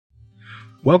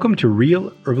Welcome to Real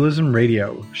Herbalism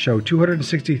Radio, show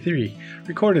 263,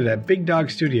 recorded at Big Dog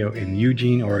Studio in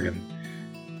Eugene, Oregon.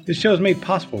 This show is made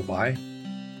possible by...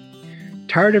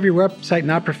 Tired of your website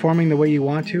not performing the way you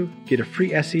want to? Get a free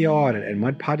SEO audit at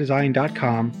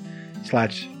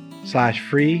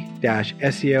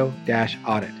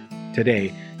mudpotdesign.com/free-SEO-audit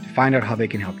today to find out how they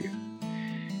can help you.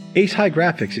 Ace High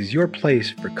Graphics is your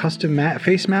place for custom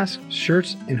face masks,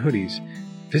 shirts, and hoodies.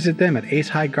 Visit them at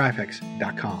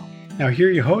acehighgraphics.com. Now, here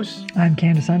are your hosts. I'm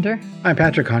Candace Hunter. I'm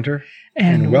Patrick Hunter.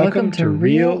 And welcome to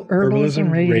Real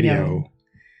Herbalism Radio.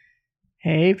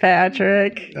 Hey,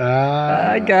 Patrick.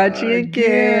 I got you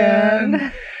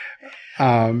again.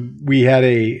 We had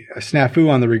a snafu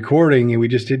on the recording, and we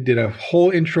just did a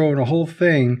whole intro and a whole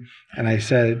thing. And I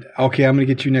said, okay, I'm going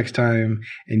to get you next time,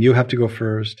 and you'll have to go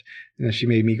first. And then she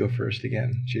made me go first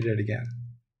again. She did it again.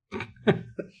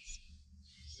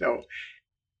 So,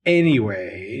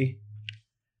 anyway...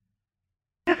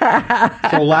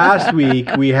 So last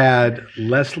week we had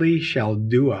Leslie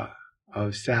Shaldua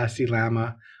of Sassy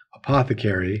Llama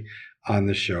Apothecary on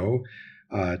the show,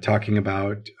 talking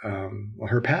about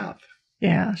her path.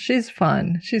 Yeah, she's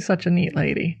fun. She's such a neat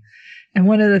lady. And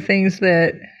one of the things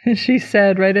that she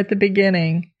said right at the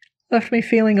beginning left me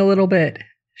feeling a little bit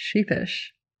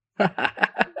sheepish.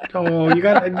 Oh, you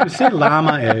got to say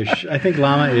llama-ish. I think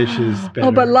llama-ish is better.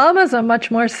 Oh, but llamas are much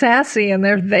more sassy, and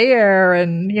they're there.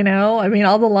 And, you know, I mean,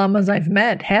 all the llamas I've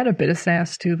met had a bit of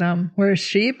sass to them. Whereas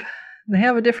sheep, they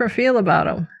have a different feel about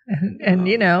them. And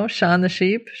you know, Sean the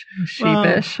sheep,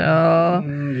 sheepish.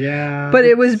 Yeah. But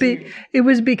it was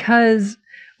because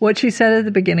what she said at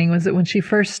the beginning was that when she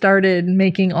first started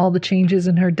making all the changes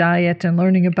in her diet and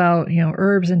learning about, you know,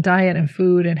 herbs and diet and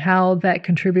food and how that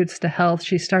contributes to health,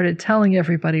 she started telling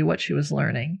everybody what she was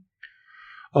learning.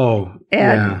 Oh,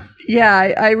 and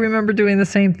yeah, I remember doing the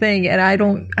same thing. And I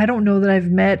don't know that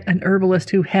I've met an herbalist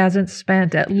who hasn't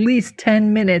spent at least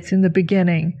 10 minutes in the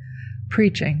beginning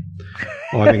preaching.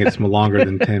 Oh, I think it's longer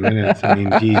than 10 minutes. I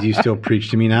mean, geez, you still preach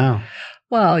to me now.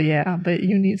 Well, yeah, but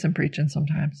you need some preaching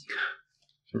sometimes.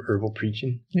 Some herbal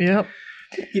preaching. Yep.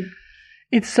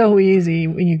 It's so easy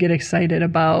when you get excited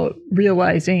about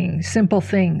realizing simple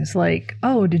things like,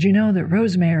 oh, did you know that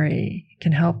rosemary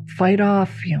can help fight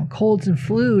off, you know, colds and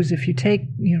flus if you take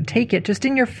it just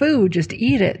in your food, just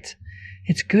eat it.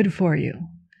 It's good for you.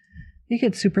 You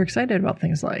get super excited about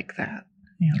things like that.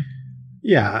 You know.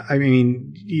 Yeah, I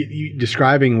mean, you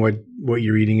describing what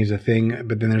you're eating is a thing,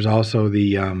 but then there's also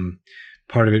the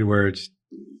part of it where it's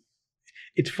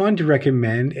fun to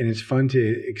recommend and it's fun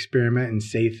to experiment and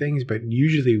say things, but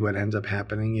usually what ends up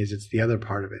happening is it's the other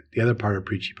part of it. The other part of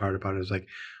preachy part about it is like,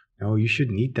 no, you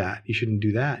shouldn't eat that. You shouldn't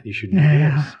do that. You shouldn't do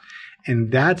this.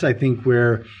 And that's, I think,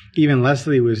 where even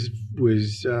Leslie was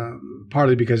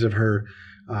partly because of her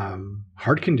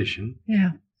heart condition.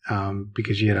 Yeah.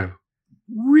 Because she had a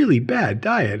really bad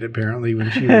diet apparently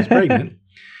when she was pregnant.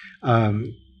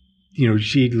 You know,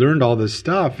 she learned all this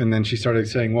stuff, and then she started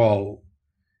saying, well,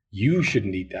 you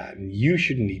shouldn't eat that, and you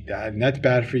shouldn't eat that, and that's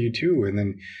bad for you too. And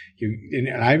then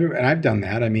I've done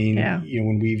that. I mean, you know,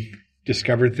 when we've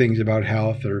discovered things about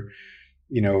health, or,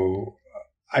 you know,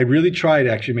 I really tried,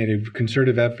 actually made a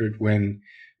concerted effort when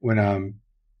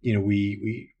you know,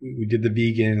 we did the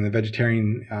vegan and the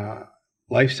vegetarian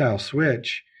lifestyle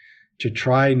switch, to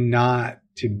try not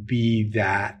to be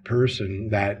that person,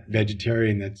 that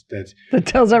vegetarian that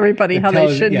tells everybody how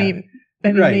they shouldn't eat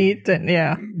any meat, and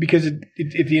because at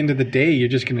the end of the day, you're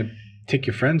just going to tick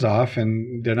your friends off,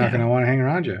 and they're not going to want to hang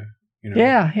around you. You know?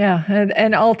 Yeah,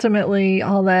 and ultimately,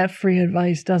 all that free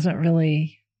advice doesn't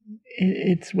really.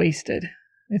 It's wasted.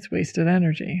 It's wasted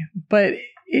energy, but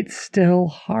it's still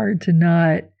hard to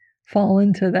not fall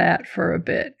into that for a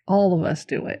bit. All of us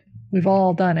do it. We've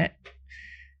all done it.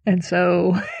 And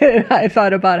so I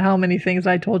thought about how many things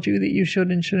I told you that you should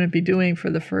and shouldn't be doing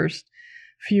for the first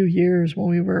few years when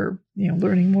we were, you know,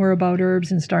 learning more about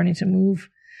herbs and starting to move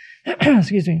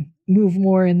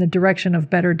more in the direction of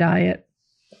better diet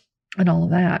and all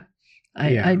of that.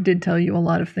 I did tell you a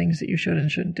lot of things that you should and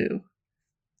shouldn't do.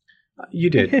 You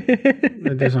did.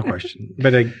 There's no question.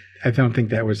 But I don't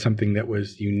think that was something that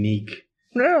was unique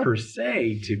per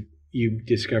se to you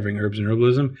discovering herbs and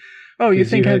herbalism. Oh, you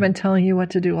think I've been telling you what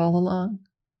to do all along?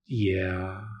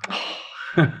 Yeah.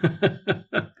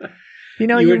 You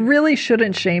know, you really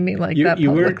shouldn't shame me like that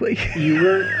publicly.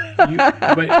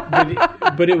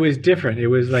 But it was different. It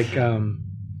was like,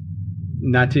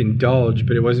 not to indulge,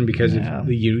 but it wasn't because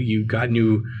you got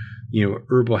new, you know,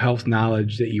 herbal health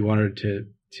knowledge that you wanted to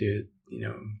you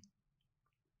know,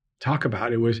 talk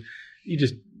about. It was, you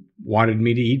just wanted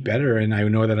me to eat better, and I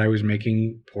know that I was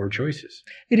making poor choices.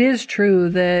 It is true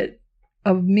that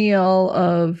a meal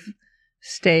of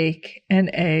steak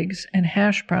and eggs and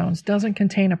hash browns doesn't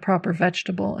contain a proper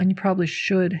vegetable, and you probably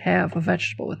should have a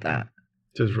vegetable with that.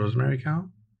 Does rosemary count?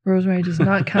 Rosemary does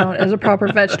not count as a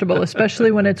proper vegetable,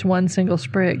 especially when it's one single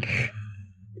sprig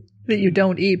that you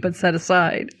don't eat but set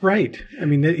aside. Right. I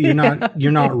mean,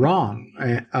 you're not wrong.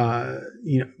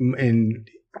 And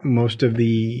most of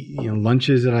the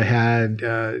lunches that I had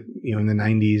in the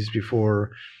 90s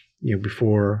before the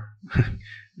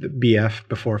BF,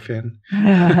 before Finn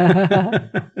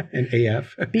and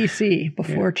AF, BC,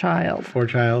 before child,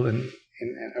 and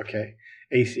okay,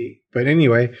 AC. But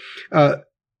anyway,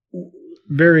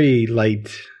 very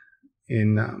light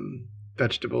in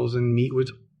vegetables, and meat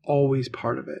was always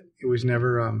part of it. It was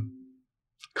never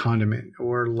condiment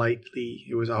or lightly.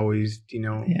 It was always,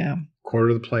 quarter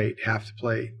of the plate, half the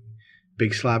plate,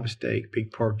 big slab of steak,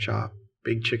 big pork chop,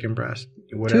 big chicken breast,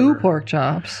 whatever. 2 pork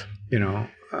chops. We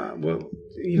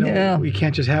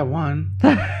can't just have one.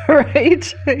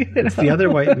 Right. It's the other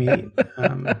white meat.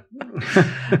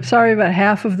 Sorry, but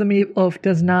half of the meatloaf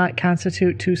does not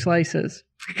constitute 2 slices.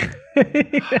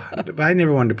 But I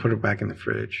never wanted to put it back in the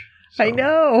fridge. So. I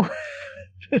know.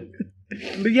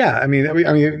 But yeah, I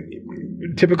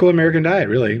mean, typical American diet,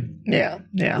 really. Yeah.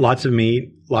 Lots of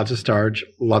meat, lots of starch,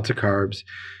 lots of carbs,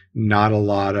 not a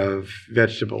lot of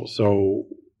vegetables. So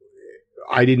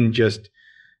I didn't just,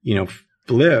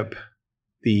 flip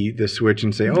the switch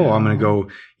and say, I'm going to go,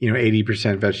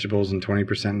 80% vegetables and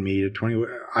 20% meat or 20.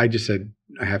 I just said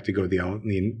I have to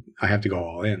go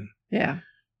all in. Yeah.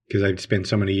 Because I'd spent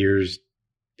so many years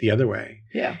the other way.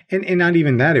 Yeah. And not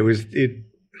even that.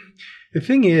 The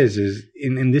thing is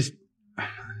in this,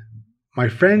 my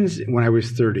friends when I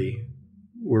was 30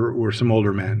 were some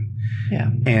older men.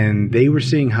 Yeah. And they were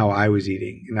seeing how I was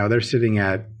eating. And now they're sitting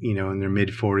at, in their mid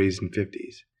 40s and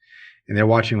 50s. And they're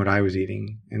watching what I was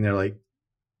eating. And they're like,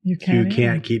 you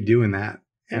can't keep doing that.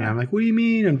 And I'm like, what do you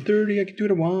mean? I'm 30. I can do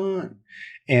what I want.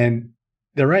 And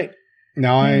they're right.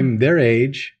 Now I'm their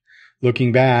age,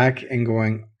 looking back and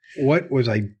going, what was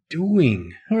I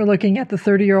doing? We're looking at the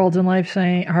 30-year-olds in life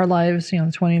saying, our lives,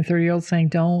 the 20 and 30-year-olds saying,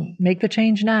 don't make the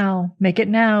change now. Make it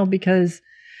now, because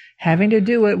having to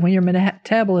do it when your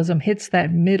metabolism hits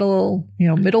that middle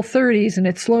 30s and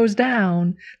it slows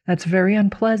down, that's very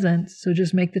unpleasant. So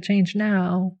just make the change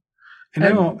now.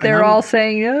 And they're all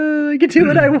saying, I can do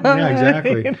what I want. Yeah,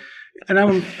 exactly.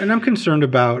 And I'm concerned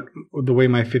about the way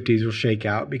my 50s will shake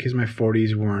out, because my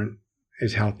 40s weren't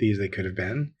as healthy as they could have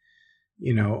been.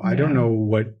 I don't know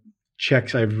what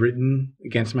checks I've written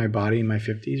against my body in my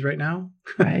 50s right now.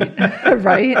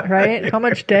 Right. How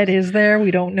much debt is there?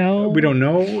 We don't know.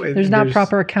 There's not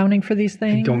proper accounting for these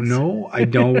things. I don't know. I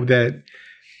know that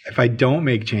if I don't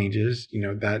make changes,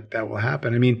 that will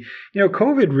happen. I mean,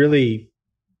 COVID really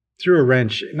threw a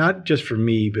wrench, not just for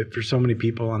me, but for so many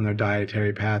people on their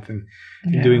dietary path and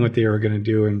doing what they were going to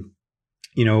do. And,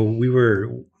 we were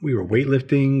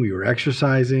weightlifting, we were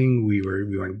exercising, we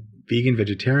went vegan,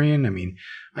 vegetarian. I mean,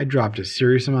 I dropped a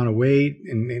serious amount of weight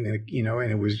and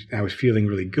I was feeling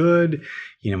really good.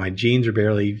 My jeans are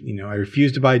barely, I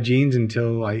refused to buy jeans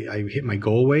until I hit my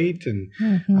goal weight. And,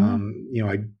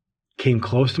 I came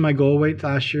close to my goal weight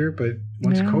last year, but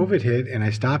once COVID hit and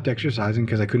I stopped exercising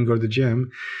because I couldn't go to the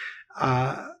gym,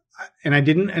 and I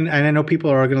didn't, and I know people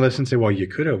are going to listen and say, well, you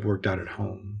could have worked out at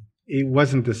home. It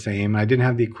wasn't the same. I didn't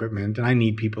have the equipment, and I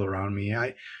need people around me.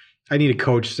 I need a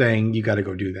coach saying, you got to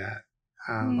go do that.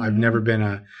 I've never been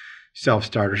a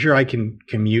self-starter. Sure, I can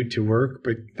commute to work,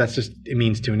 but that's just a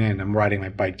means to an end. I'm riding my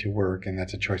bike to work, and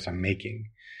that's a choice I'm making.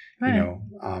 Right.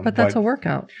 But that's a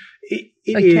workout. It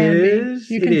is.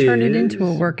 You can turn it into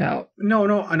a workout. No,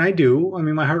 and I do. I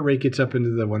mean, my heart rate gets up into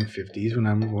the 150s when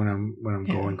I'm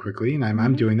going quickly, and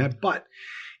I'm doing that. But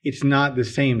it's not the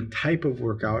same type of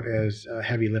workout as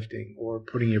heavy lifting or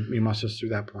putting your muscles through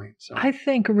that point. So I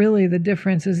think really the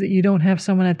difference is that you don't have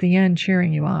someone at the end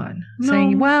cheering you on,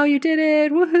 saying, wow, you did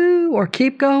it, woohoo, or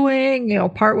keep going,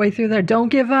 partway through there, don't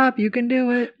give up, you can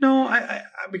do it. No, I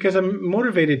because I'm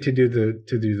motivated to do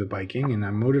the biking, and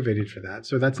I'm motivated for that.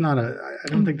 So that's not I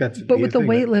don't think that's. But with the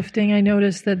weightlifting, I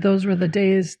noticed that those were the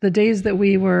days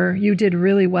that you did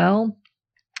really well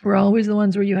were always the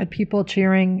ones where you had people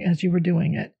cheering as you were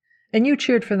doing it. And you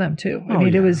cheered for them too. I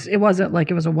mean, it wasn't like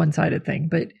it was a one-sided thing,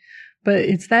 but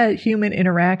it's that human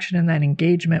interaction and that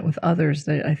engagement with others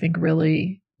that I think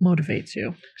really motivates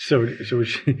you. So we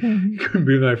should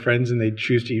be with my friends and they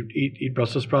choose to eat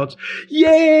Brussels sprouts.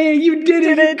 Yay! You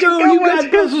did it! You got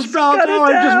Brussels sprouts.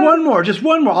 Oh, just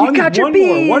one more. You got your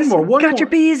bees. One more. Got your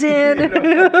bees in.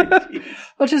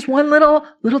 Well, just one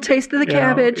little taste of the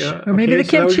cabbage, or maybe the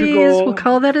kimchi. We'll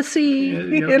call that a C.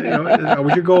 That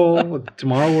was your goal.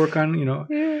 Tomorrow work on.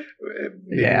 We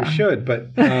should, but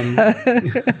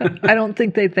I don't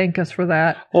think they thank us for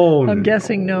that. I'm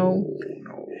guessing no.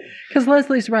 Because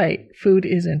Leslie's right. Food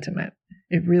is intimate.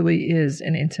 It really is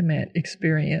an intimate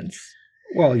experience.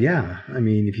 Well, yeah. I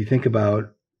mean, if you think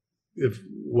about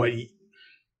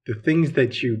the things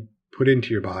that you put into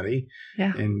your body,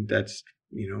 and that's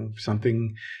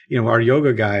something. Our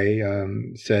yoga guy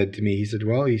said to me. He said,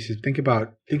 "Well, think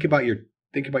about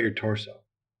your torso,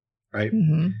 right?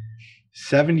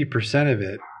 70% of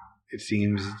it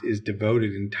seems, is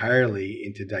devoted entirely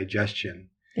into digestion."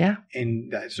 Yeah.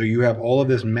 And so you have all of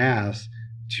this mass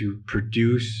to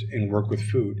produce and work with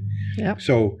food. Yeah.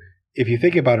 So if you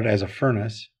think about it as a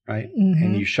furnace, right?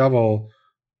 And you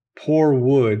pour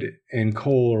wood and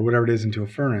coal or whatever it is into a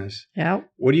furnace. Yeah.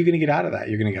 What are you going to get out of that?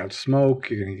 You're going to get out smoke.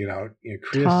 You're going to get out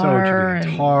creosote. You're going to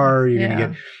get tar. You're going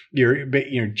to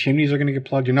get your chimneys are going to get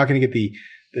plugged. You're not going to get the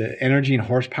energy and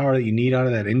horsepower that you need out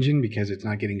of that engine because it's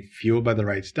not getting fueled by the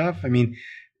right stuff. I mean,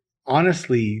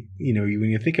 honestly, when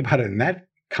you think about it in that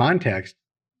context,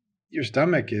 your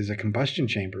stomach is a combustion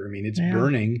chamber. I mean, it's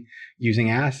burning using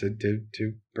acid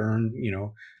to burn,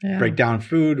 break down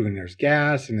food when there's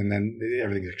gas, and then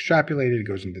everything's extrapolated. It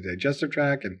goes into the digestive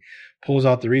tract and pulls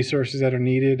out the resources that are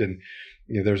needed. And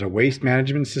there's a waste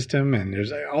management system, and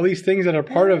there's all these things that are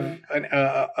part of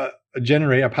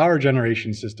a power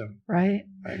generation system. Right.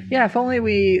 Yeah. If only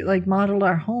we modeled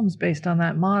our homes based on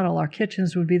that model, our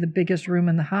kitchens would be the biggest room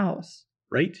in the house.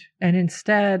 Right. And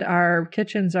instead, our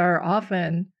kitchens are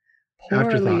often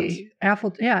poorly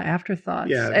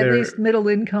afterthoughts. Yeah, at least middle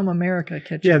income America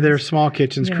kitchens. Yeah, they're small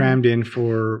kitchens crammed in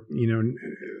for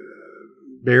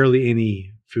barely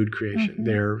any food creation.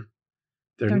 They're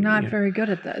not very good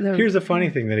at that. Here's the funny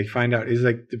thing that I find out is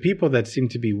the people that seem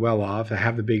to be well off, that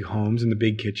have the big homes and the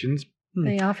big kitchens,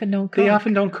 they often don't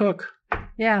cook.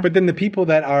 Yeah. But then the people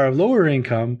that are lower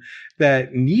income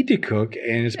that need to cook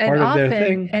and it's part of their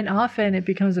thing. And often it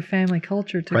becomes a family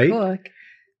culture to cook.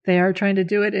 They are trying to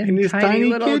do it in these tiny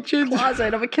little kitchens.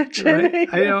 Closet of a kitchen. Right?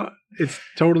 I know. It's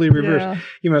totally reversed.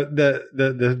 Yeah.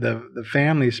 The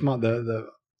family the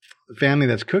family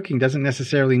that's cooking doesn't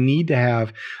necessarily need to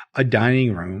have a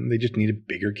dining room. They just need a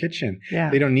bigger kitchen. Yeah.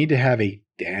 They don't need to have a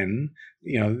den.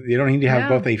 They don't need to have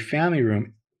both a family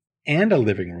room and a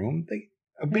living room.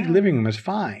 A big living room is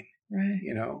fine. Right.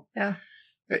 Yeah.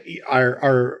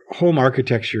 Our home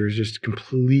architecture is just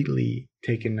completely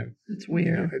taken. It's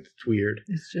weird. It's weird.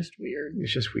 It's just weird.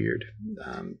 It's just weird.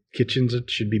 Kitchens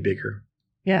should be bigger.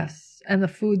 Yes. And the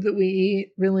food that we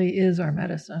eat really is our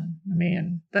medicine. I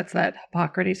mean, that's that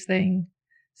Hippocrates thing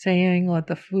saying, let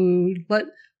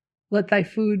thy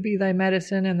food be thy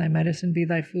medicine and thy medicine be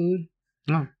thy food.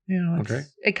 Oh, okay.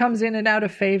 It comes in and out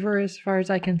of favor as far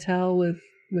as I can tell with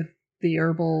the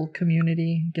herbal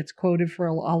community. It gets quoted for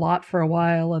a lot for a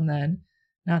while and then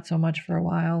not so much for a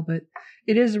while, but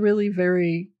it is really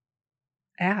very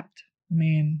apt. I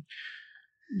mean,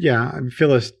 yeah,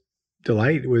 Phyllis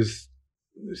Delight was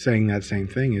saying that same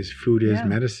thing: is food is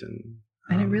medicine,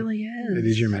 and it really is. It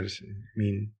is your medicine. I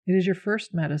mean, it is your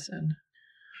first medicine.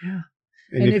 Yeah,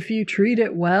 and if you treat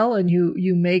it well and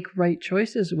you make right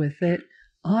choices with it,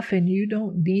 often you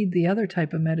don't need the other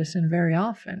type of medicine very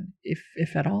often,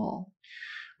 if at all.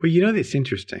 Well, it's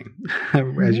interesting,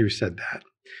 as you said that.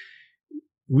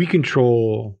 We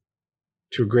control,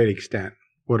 to a great extent,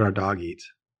 what our dog eats.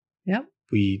 Yep.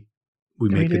 We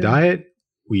make the diet.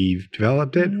 We've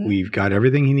developed it. Mm-hmm. We've got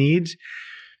everything he needs.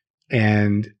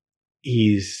 And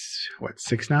he's,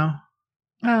 6 now?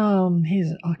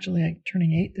 He's actually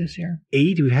turning 8 this year.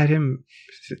 8? We've had him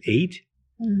 8?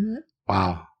 Mm-hmm.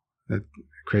 Wow. That's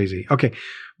crazy. Okay.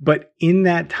 But in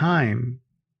that time,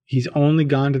 he's only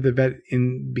gone to the vet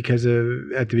because of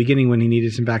at the beginning when he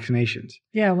needed some vaccinations.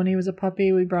 Yeah, when he was a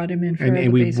puppy, we brought him in for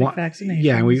basic vaccinations.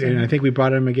 Yeah, and I think we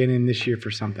brought him again in this year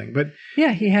for something. But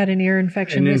yeah, he had an ear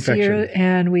infection this year,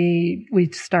 and we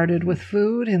started with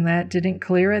food, and that didn't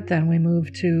clear it. Then we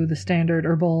moved to the standard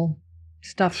herbal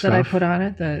stuff that I put on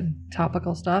it, the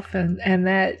topical stuff, and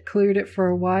that cleared it for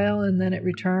a while, and then it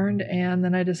returned, and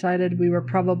then I decided we were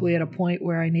probably at a point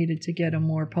where I needed to get a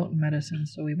more potent medicine,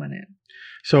 so we went in.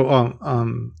 So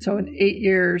in 8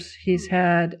 years, he's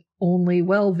had only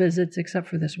well visits except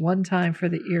for this one time for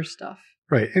the ear stuff.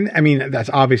 Right. And I mean,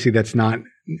 that's not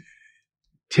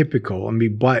typical. I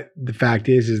mean, but the fact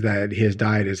is that his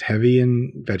diet is heavy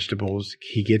in vegetables.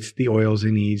 He gets the oils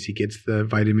he needs. He gets the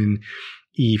vitamin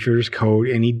E for his coat,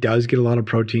 and he does get a lot of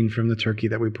protein from the turkey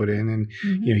that we put in, and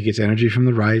he gets energy from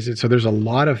the rice. And so there's a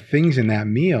lot of things in that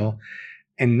meal,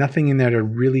 and nothing in there to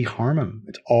really harm him.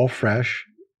 It's all fresh.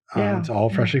 It's all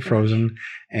freshly frozen,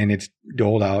 and it's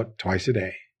doled out twice a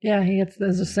day. Yeah, he gets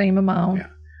the same amount. Yeah.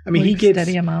 I mean, he gets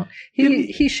steady amount.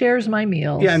 He shares my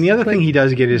meals. Yeah, and the other thing he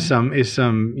does get is some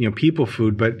people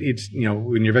food, but it's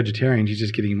when you're vegetarian, he's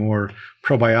just getting more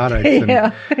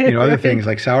probiotics and other things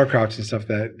like sauerkrauts and stuff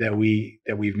that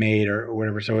we've made or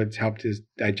whatever. So it's helped his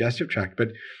digestive tract.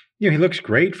 But he looks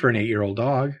great for an 8-year-old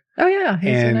dog. Oh yeah,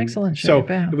 he's in excellent shape. So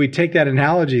if we take that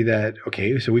analogy that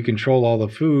so we control all the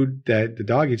food that the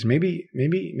dog eats. Maybe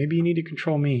you need to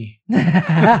control me. Maybe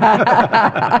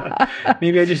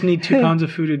I just need 2 pounds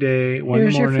of food a day. One in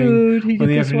the morning, your food. You one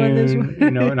in the afternoon.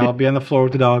 And I'll be on the floor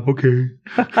with the dog. Okay.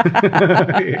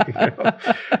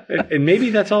 And maybe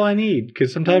that's all I need,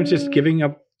 because sometimes just giving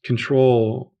up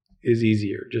control is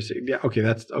easier. Just say,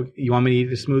 you want me to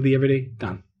eat a smoothie every day?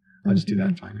 Done. I'll just do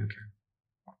that. Fine. Okay.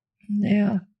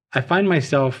 Yeah. I find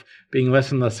myself being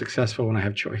less and less successful when I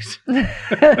have choice.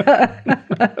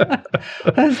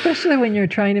 Especially when you're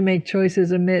trying to make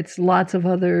choices amidst lots of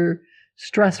other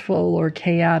stressful or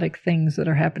chaotic things that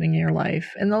are happening in your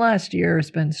life. And the last year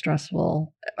has been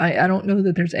stressful. I don't know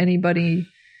that there's anybody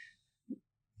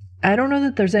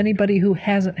who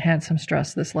hasn't had some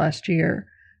stress this last year,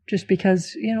 just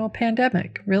because, a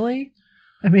pandemic, really?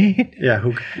 I mean, yeah,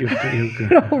 who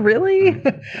really?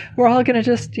 We're all going to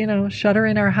just, shutter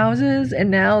in our houses.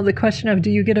 And now the question of, do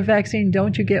you get a vaccine?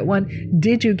 Don't you get one?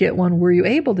 Did you get one? Were you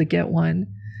able to get one?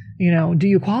 Do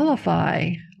you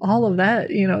qualify? All of that,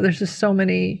 there's just so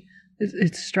many,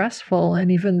 it's stressful.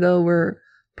 And even though we're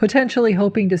potentially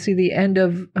hoping to see the end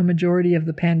of a majority of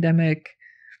the pandemic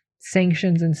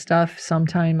sanctions and stuff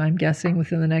sometime, I'm guessing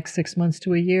within the next 6 months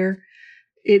to a year,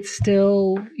 it's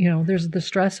still, there's the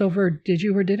stress over, did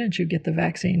you or didn't you get the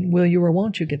vaccine? Will you or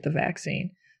won't you get the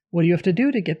vaccine? What do you have to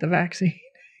do to get the vaccine?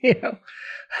 Right.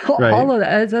 All of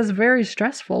that. That's very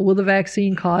stressful. Will the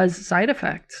vaccine cause side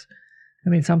effects?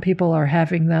 I mean, some people are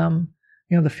having them,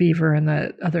 the fever and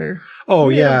the other. Oh,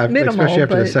 yeah. Minimal, especially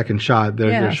after the second shot,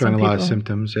 they're showing a lot of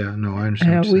symptoms. Yeah, no, I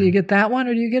understand. Will you get that one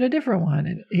or do you get a different one?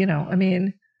 And, I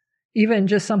mean, even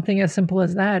just something as simple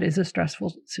as that is a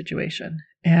stressful situation.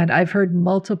 And I've heard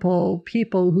multiple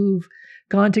people who've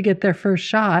gone to get their first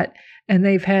shot and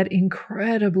they've had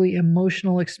incredibly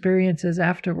emotional experiences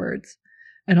afterwards.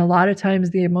 And a lot of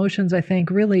times the emotions, I think,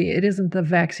 really, it isn't the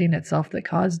vaccine itself that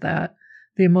caused that.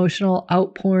 The emotional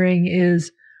outpouring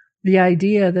is the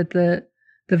idea that the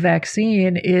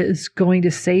vaccine is going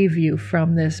to save you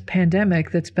from this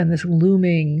pandemic that's been this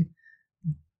looming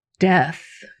death,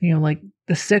 like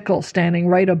the sickle standing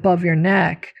right above your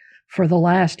neck for the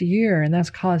last year. And that's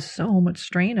caused so much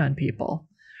strain on people.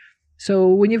 So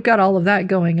when you've got all of that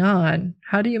going on,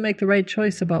 how do you make the right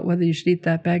choice about whether you should eat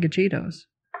that bag of Cheetos?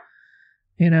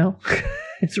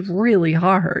 It's really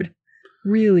hard.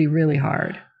 Really, really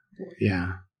hard.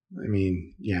 Yeah. I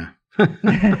mean, yeah.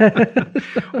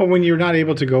 Well, when you're not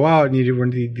able to go out and you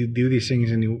do these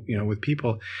things and with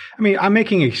people, I mean, I'm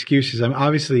making excuses.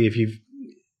 Obviously,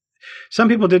 some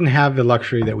people didn't have the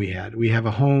luxury that we had. We have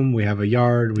a home, we have a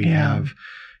yard, we have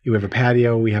a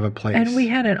patio, we have a place. And we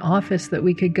had an office that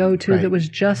we could go to that was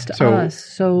just us,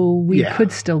 so we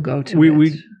could still go to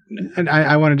it. And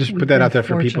I want to just put that out there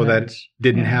for people that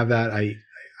didn't have that.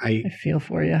 I feel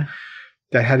for you.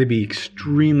 That had to be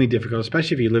extremely difficult,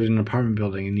 especially if you lived in an apartment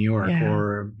building in New York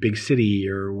or a big city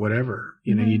or whatever.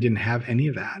 You didn't have any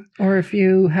of that. Or if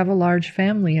you have a large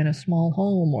family in a small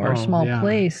home or a small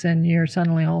place and you're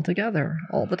suddenly all together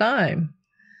all the time.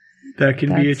 That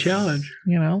can be a challenge.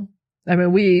 I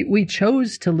mean, we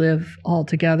chose to live all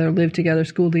together, live together,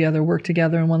 school together, work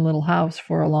together in one little house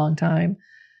for a long time.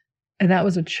 And that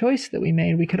was a choice that we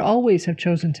made. We could always have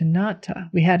chosen to not to.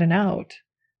 We had an out.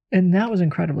 And that was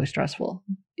incredibly stressful,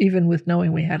 even with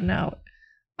knowing we had an out.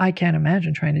 I can't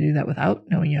imagine trying to do that without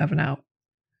knowing you have an out.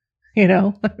 I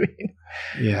mean,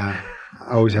 yeah,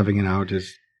 always having an out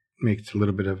just makes a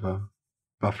little bit of a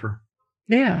buffer.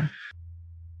 Yeah.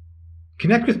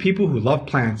 Connect with people who love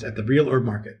plants at the Real Herb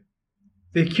Market.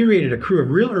 They've curated a crew of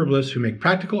real herbalists who make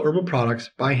practical herbal products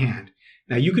by hand.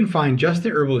 Now you can find just the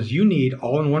herbals you need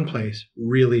all in one place,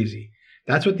 real easy.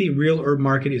 That's what the Real Herb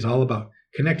Market is all about.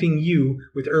 Connecting you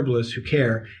with herbalists who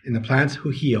care and the plants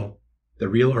who heal, the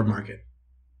Real Herb Market.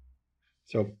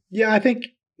 So, yeah, I think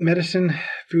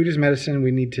food is medicine.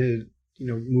 We need to,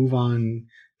 move on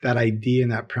that idea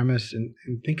and that premise and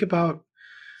think about,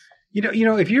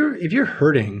 if you're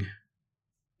hurting,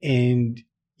 and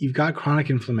you've got chronic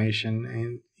inflammation,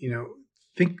 and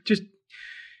think just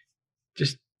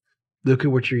look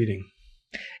at what you're eating.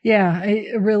 Yeah, I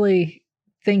really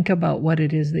think about what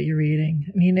it is that you're eating.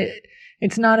 I mean,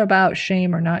 it's not about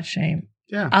shame or not shame.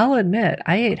 Yeah. I'll admit,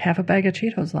 I ate half a bag of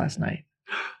Cheetos last night.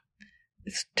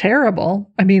 It's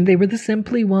terrible. I mean, they were the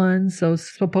Simply ones, so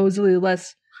supposedly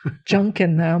less junk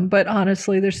in them. But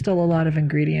honestly, there's still a lot of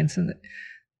ingredients, and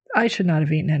I should not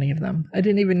have eaten any of them. I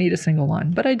didn't even eat a single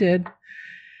one, but I did.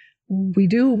 We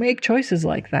do make choices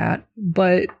like that,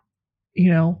 but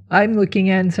I'm looking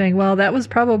at and saying, well, that was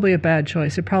probably a bad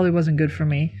choice. It probably wasn't good for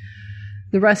me.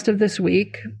 The rest of this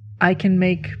week, I can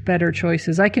make better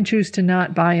choices. I can choose to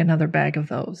not buy another bag of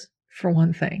those, for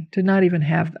one thing, to not even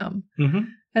have them. Mm-hmm.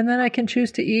 And then I can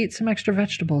choose to eat some extra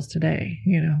vegetables today,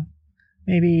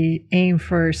 maybe aim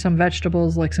for some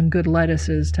vegetables like some good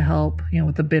lettuces to help,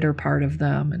 with the bitter part of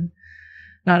them, and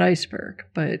not iceberg,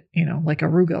 but, like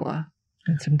arugula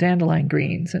and some dandelion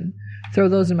greens, and throw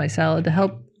those in my salad to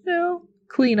help,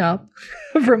 clean up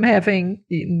from having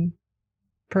eaten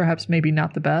perhaps maybe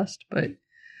not the best, but.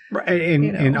 Right.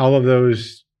 And all of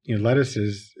those,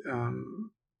 lettuces,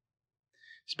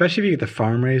 especially if you get the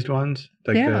farm raised ones,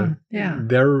 like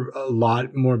they're a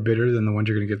lot more bitter than the ones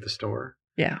you're going to get at the store.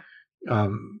 Yeah.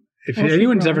 If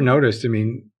anyone's ever noticed, I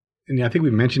mean, and I think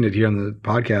we mentioned it here on the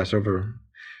podcast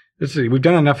we've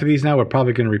done enough of these now. We're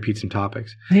probably going to repeat some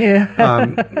topics. Yeah.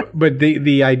 But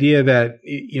the idea that,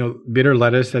 bitter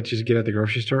lettuce that you get at the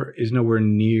grocery store is nowhere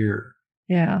near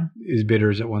as bitter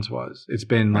as it once was. It's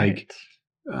been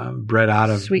bred out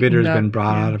of, bitter's been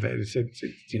brought out of it. It's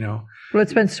Well,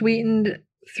 it's been sweetened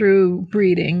through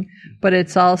breeding, but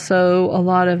it's also a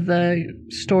lot of the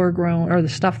store grown, or the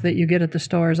stuff that you get at the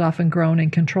store is often grown in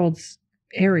controlled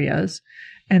areas,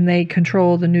 and they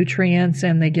control the nutrients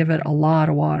and they give it a lot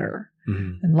of water.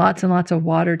 Mm-hmm. And lots of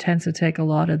water tends to take a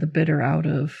lot of the bitter out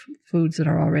of foods that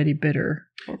are already bitter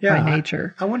by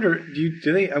nature. I wonder,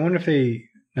 I wonder if they,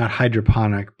 not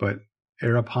hydroponic, but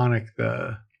aeroponic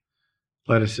the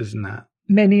lettuces and that.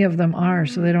 Many of them are,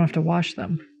 so they don't have to wash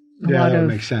them. That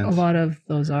makes sense. A lot of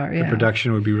those are, The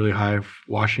production would be really high.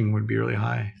 Washing would be really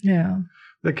high. Yeah.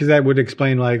 Because that would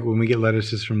explain, like, when we get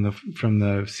lettuces from the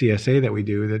CSA that we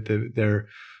do, that they're,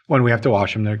 one, we have to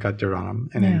wash them, they've got dirt on them,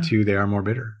 and then two, they are more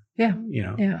bitter. Yeah.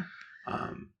 Yeah.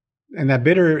 And that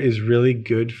bitter is really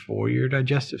good for your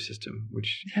digestive system,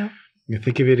 which you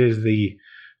think of it as the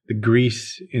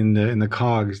grease in the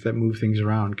cogs that move things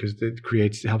around, because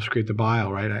it helps create the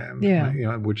bile, right?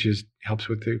 Which helps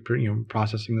with the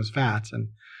processing those fats, and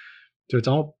so it's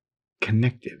all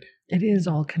connected. It is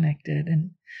all connected,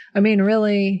 and I mean,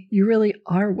 really, you really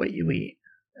are what you eat.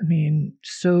 I mean,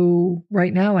 so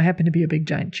right now I happen to be a big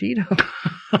giant Cheeto,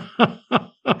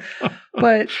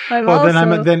 but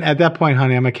then at that point,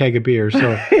 honey, I'm a keg of beer.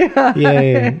 So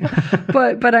yay!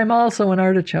 but I'm also an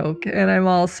artichoke, and I'm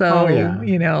also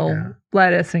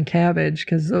lettuce and cabbage,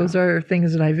 because those are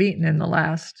things that I've eaten in the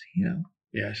last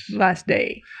last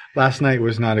day. Last night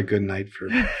was not a good night for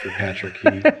Patrick.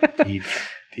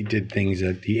 He did things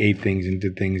he ate things and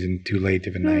did things in too late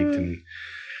of a night, and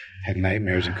had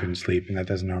nightmares and couldn't sleep, and that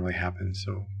doesn't normally happen.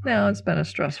 So no, it's been a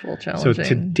stressful, challenging. So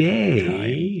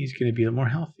today he's going to be a little more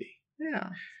healthy.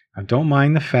 Yeah. Now, don't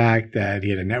mind the fact that he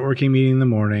had a networking meeting in the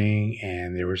morning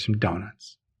and there were some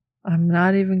donuts. I'm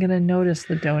not even going to notice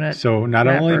the donut. So not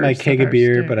only my keg of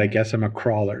beer, but I guess I'm a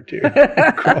crawler too.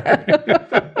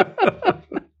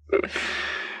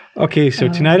 Okay, so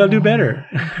tonight I'll do better.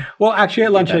 Well, actually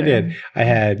at lunch I did. I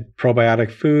had probiotic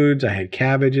foods, I had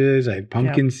cabbages, I had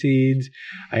pumpkin seeds,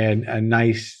 I had a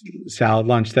nice salad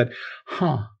lunch that,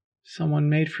 someone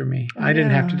made for me. I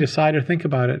didn't have to decide or think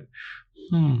about it.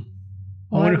 I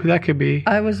wonder who that could be.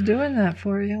 I was doing that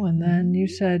for you, and then you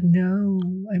said, no,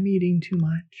 I'm eating too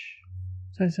much.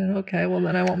 So I said, okay, well,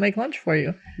 then I won't make lunch for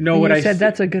you. No, and what you said,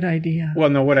 that's a good idea. Well,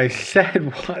 no, what I said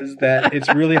was that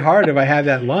it's really hard if I have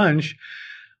that lunch.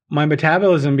 My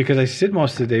metabolism, because I sit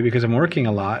most of the day because I'm working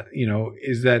a lot,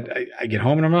 is that I get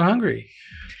home and I'm not hungry.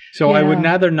 So I would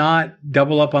rather not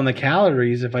double up on the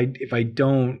calories if I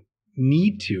don't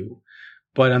need to.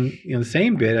 But I'm, the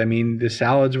same bit. I mean, the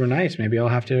salads were nice. Maybe I'll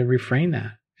have to refrain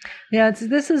that. Yeah,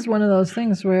 this is one of those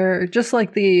things where, just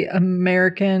like the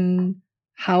American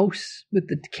house with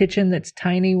the kitchen that's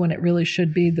tiny when it really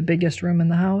should be the biggest room in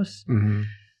the house,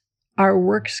 our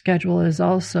work schedule is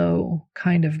also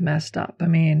kind of messed up. I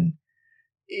mean,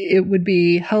 it would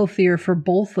be healthier for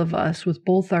both of us with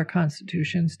both our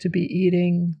constitutions to be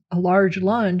eating a large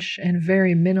lunch and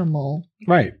very minimal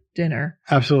dinner.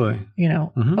 Absolutely.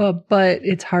 But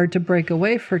it's hard to break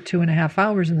away for 2.5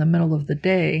 hours in the middle of the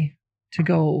day to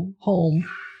go home,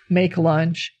 make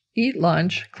lunch, eat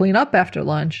lunch, clean up after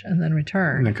lunch, and then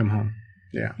return. And then come home.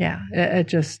 Yeah. Yeah. It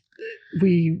just,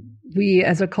 we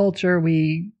as a culture,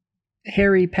 we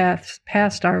harry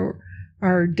past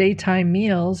our daytime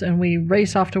meals and we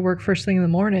race off to work first thing in the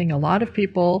morning. A lot of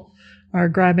people are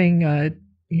grabbing a,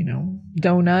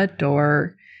 donut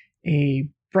or a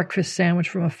breakfast sandwich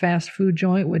from a fast food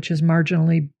joint, which is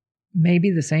marginally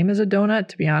maybe the same as a donut.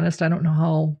 To be honest, I don't know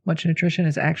how much nutrition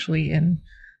is actually in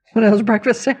one of those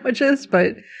breakfast sandwiches,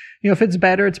 but if it's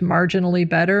better, it's marginally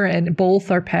better. And both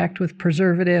are packed with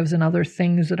preservatives and other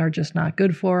things that are just not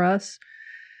good for us.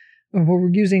 We're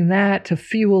using that to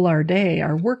fuel our day,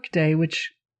 our work day,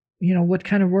 which, what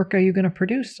kind of work are you going to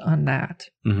produce on that?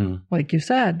 Mm-hmm. Like you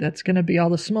said, that's going to be all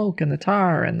the smoke and the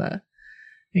tar and the,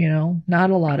 not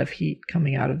a lot of heat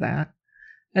coming out of that.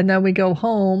 And then we go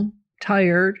home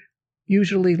tired,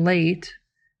 usually late,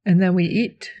 and then we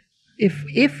eat.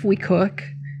 If we cook,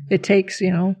 it takes,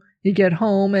 you get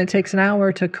home and it takes an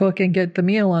hour to cook and get the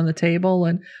meal on the table.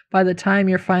 And by the time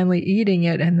you're finally eating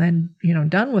it and then,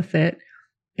 done with it,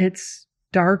 it's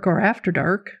dark or after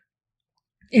dark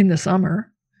in the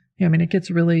summer. It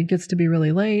gets to be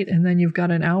really late, and then you've got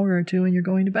an hour or two and you're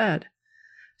going to bed.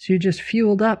 So you're just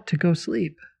fueled up to go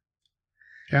sleep.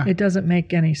 Yeah. It doesn't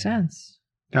make any sense.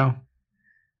 No.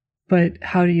 But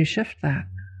how do you shift that?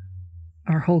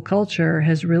 Our whole culture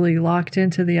has really locked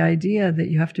into the idea that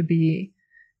you have to be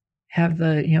at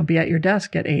your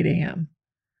desk at 8 a.m.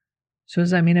 So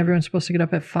does that mean everyone's supposed to get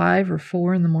up at 5 or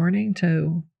 4 in the morning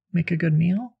to make a good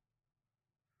meal?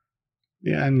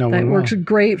 Yeah, no one that works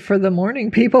great for the morning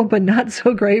people, but not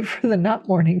so great for the not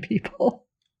morning people.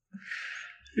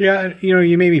 Yeah,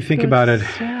 you made me think about it.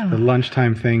 Yeah. The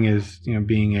lunchtime thing is,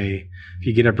 being if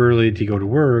you get up early to go to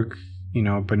work,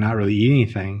 but not really eat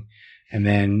anything, and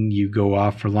then you go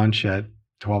off for lunch at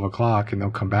 12 o'clock and they'll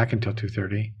come back until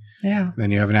 2:30. Yeah. Then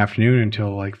you have an afternoon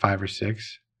until like 5 or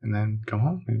 6 and then come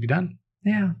home and be done.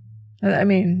 Yeah.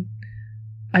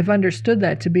 I've understood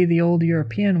that to be the old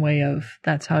European way of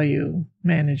that's how you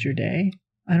manage your day.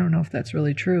 I don't know if that's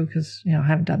really true because, I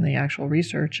haven't done the actual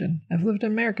research and I've lived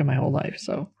in America my whole life.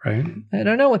 So right. I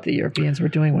don't know what the Europeans were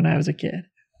doing when I was a kid,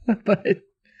 but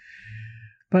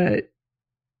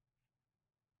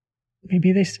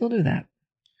maybe they still do that.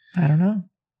 I don't know.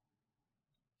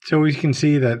 So we can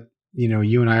see that,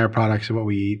 you and I are products of what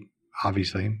we eat,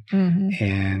 obviously. Mm-hmm.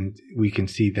 And we can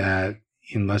see that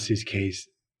in Leslie's case,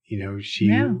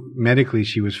 medically,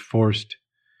 she was forced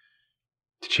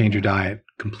to change her diet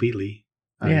completely.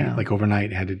 Like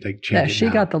overnight, had to change it. Yeah, she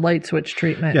got the light switch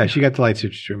treatment. Yeah, she got the light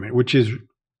switch treatment, which is,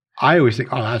 I always think,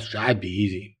 that'd be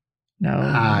easy. No.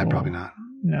 Probably not.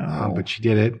 No. But she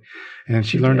did it, and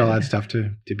she learned all that stuff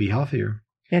to be healthier.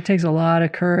 It takes a lot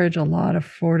of courage, a lot of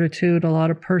fortitude, a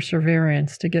lot of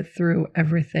perseverance to get through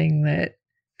everything that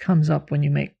comes up when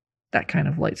you make that kind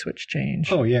of light switch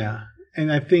change. Oh, yeah. And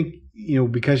I think,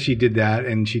 because she did that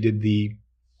and she did the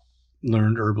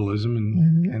learned herbalism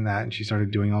and that, and she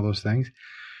started doing all those things,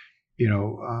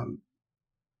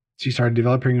 she started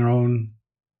developing her own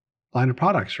line of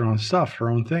products, her own stuff, her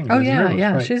own thing. Oh, yeah, herbalist,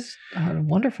 yeah. right. She's a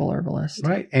wonderful herbalist.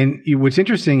 Right. And what's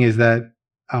interesting is that,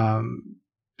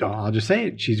 I'll just say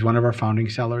it, she's one of our founding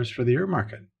sellers for the herb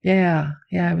market. Yeah.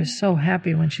 Yeah. I was so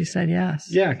happy when she said yes.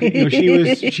 Yeah.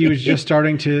 She was just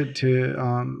starting to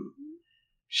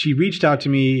she reached out to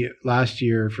me last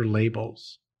year for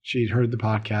labels. She'd heard the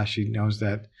podcast. She knows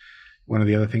that one of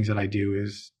the other things that I do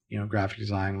is, graphic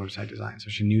design, website design. So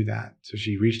she knew that. So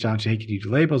she reached out and said, hey, can you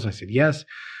do labels? I said, yes.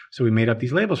 So we made up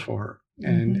these labels for her.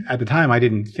 And at the time I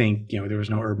didn't think, there was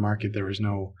no herb market. There was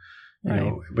no,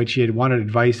 but she had wanted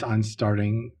advice on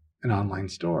starting an online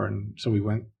store. And so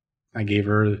I gave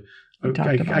her,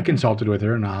 I consulted with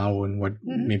her on how and what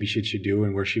maybe she should do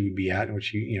and where she would be at and what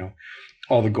she,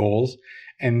 all the goals.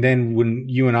 And then when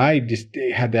you and I just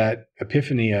had that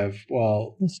epiphany of,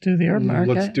 well, let's do the herb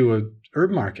market. Let's do a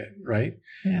herb market, right?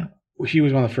 Yeah. She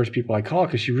was one of the first people I called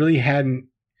because she really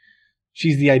she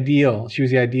was the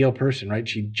ideal person, right?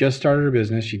 She just started her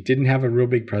business. She didn't have a real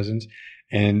big presence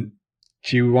and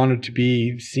she wanted to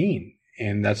be seen.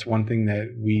 And that's one thing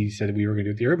that we said we were going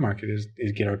to do with the herb market is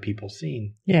get our people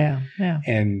seen. Yeah. Yeah.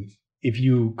 And if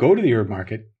you go to the herb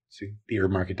market, so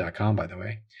theherbmarket.com, by the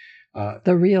way,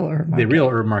 the real herb market.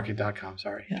 Therealherbmarket.com,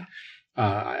 sorry. Yeah.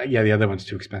 The other one's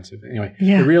too expensive. Anyway,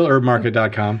 yeah.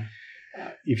 Therealherbmarket.com.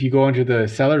 If you go into the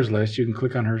sellers list, you can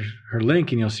click on her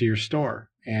link and you'll see her store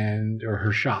or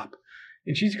her shop.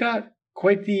 And she's got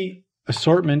quite the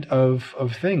assortment of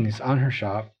things on her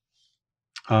shop.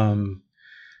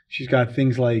 She's got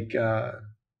things like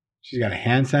she's got a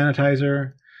hand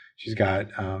sanitizer. She's got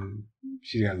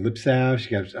lip salve.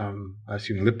 She's got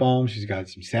lip balm. She's got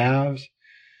some salves.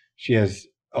 She has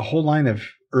a whole line of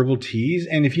herbal teas.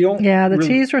 And if you don't... Yeah, the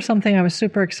teas were something I was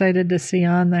super excited to see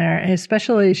on there. And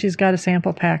especially she's got a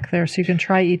sample pack there so you can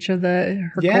try each of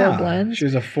her core blends. She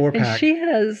has a 4-pack. And she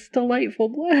has delightful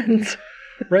blends.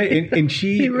 Right. And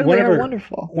she... They really are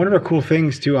wonderful. One of her cool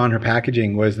things, too, on her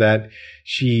packaging was that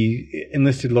she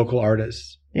enlisted local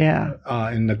artists. Yeah.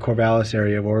 In the Corvallis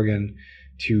area of Oregon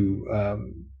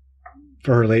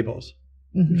for her labels.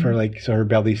 Mm-hmm. For her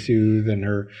belly soothe and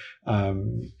her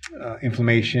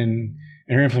inflammation.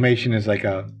 And her inflammation is like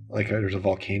there's a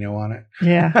volcano on it.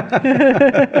 Yeah.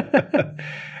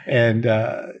 And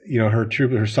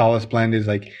her Solace blend is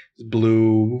like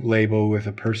blue label with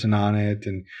a person on it.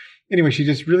 And anyway, she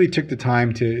just really took the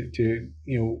time to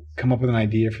come up with an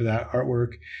idea for that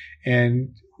artwork. And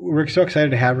we're so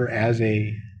excited to have her as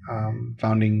a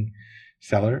founding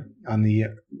seller on the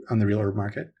Real Herb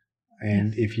Market.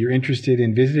 And if you're interested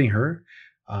in visiting her,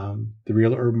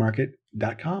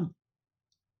 therealherbmarket.com.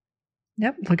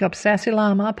 Yep. Look up Sassy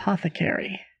Llama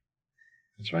Apothecary.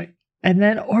 That's right. And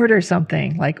then order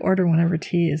something. Order one of her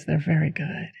teas. They're very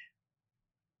good.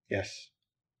 Yes.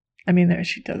 I mean,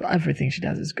 she does everything she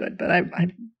does is good, but I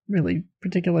really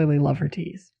particularly love her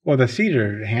teas. Well, the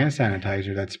cedar hand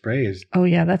sanitizer, that spray is... Oh,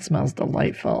 yeah, that smells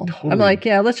delightful. Totally. I'm like,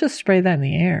 yeah, let's just spray that in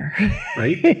the air.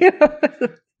 Right?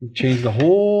 Change the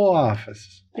whole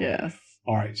office. Yes.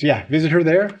 All right. So, visit her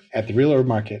there at the Real Herb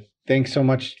Market. Thanks so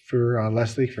much for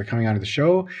Leslie for coming on to the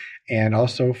show and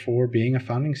also for being a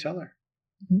founding seller.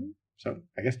 Mm-hmm. So,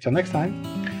 I guess till next time,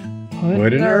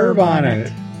 put an herb on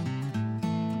it.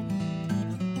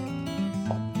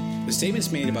 The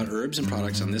statements made about herbs and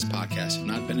products on this podcast have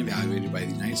not been evaluated by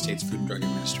the United States Food and Drug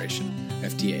Administration,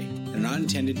 FDA, and are not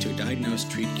intended to diagnose,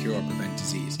 treat, cure, or prevent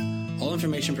disease. All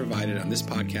information provided on this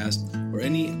podcast or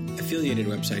any affiliated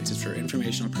websites is for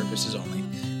informational purposes only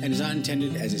and is not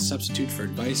intended as a substitute for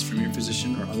advice from your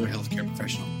physician or other healthcare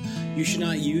professional. You should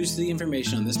not use the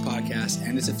information on this podcast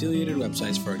and its affiliated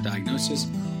websites for a diagnosis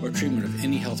or treatment of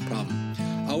any health problem.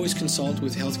 Always consult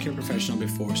with a healthcare professional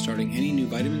before starting any new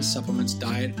vitamins, supplements,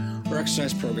 diet, or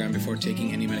exercise program before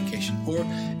taking any medication, or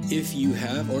if you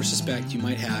have or suspect you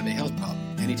might have a health problem.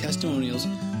 Any testimonials,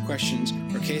 questions,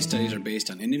 or case studies are based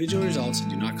on individual results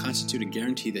and do not constitute a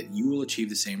guarantee that you will achieve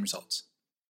the same results.